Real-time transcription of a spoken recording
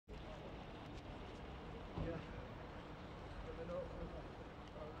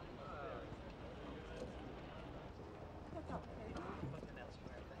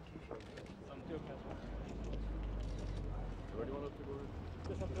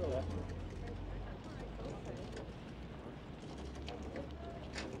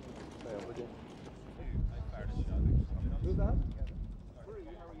Who's that?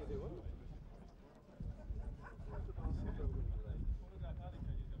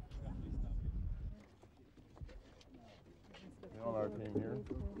 All our team here.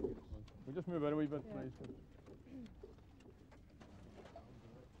 We just move out a wee bit, please.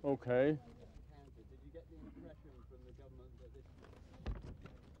 Okay. Did you get the impression from the government that this...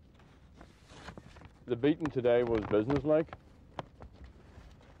 The meeting today was businesslike.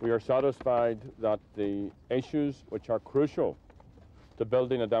 We are satisfied that the issues which are crucial to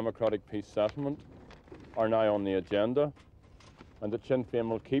building a democratic peace settlement are now on the agenda, and that Sinn Fein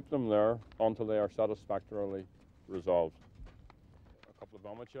will keep them there until they are satisfactorily resolved. A couple of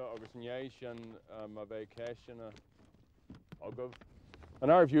amateur, agus and my vacation, August. In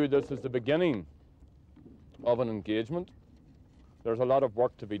our view, this is the beginning of an engagement. There's a lot of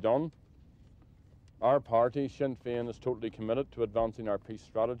work to be done. Our party, Sinn Fein, is totally committed to advancing our peace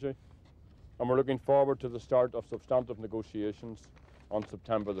strategy, and we're looking forward to the start of substantive negotiations on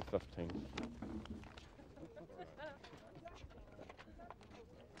September the 15th.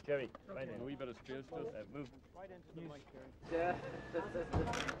 Gerry, right in. A wee bit of space, just move right into the mic, Gerry.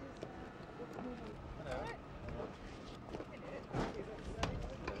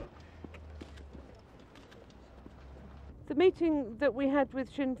 The meeting that we had with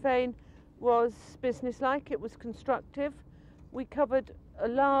Sinn Fein was businesslike, it was constructive. We covered a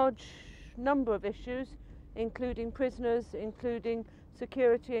large number of issues, including prisoners, including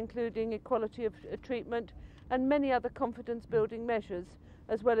security, including equality of treatment, and many other confidence building measures,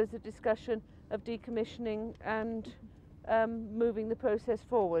 as well as a discussion of decommissioning and moving the process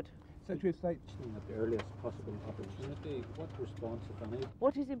forward. Secretary of State, at the earliest possible opportunity, what response, if any?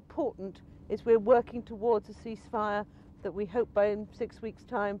 What is important is we're working towards a ceasefire that we hope by in 6 weeks'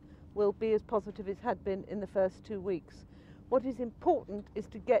 time will be as positive as it had been in the first 2 weeks. What is important is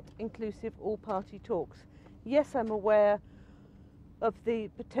to get inclusive all-party talks. Yes, I'm aware of the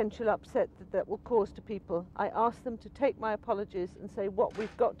potential upset that will cause to people. I ask them to take my apologies and say what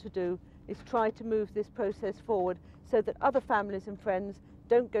we've got to do is try to move this process forward so that other families and friends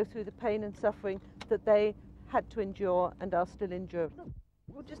don't go through the pain and suffering that they had to endure and are still enduring.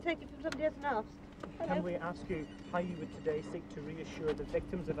 We'll just take it from somebody else and ask. Can we ask you how you would today seek to reassure the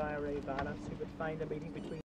victims of IRA violence who would find a meeting between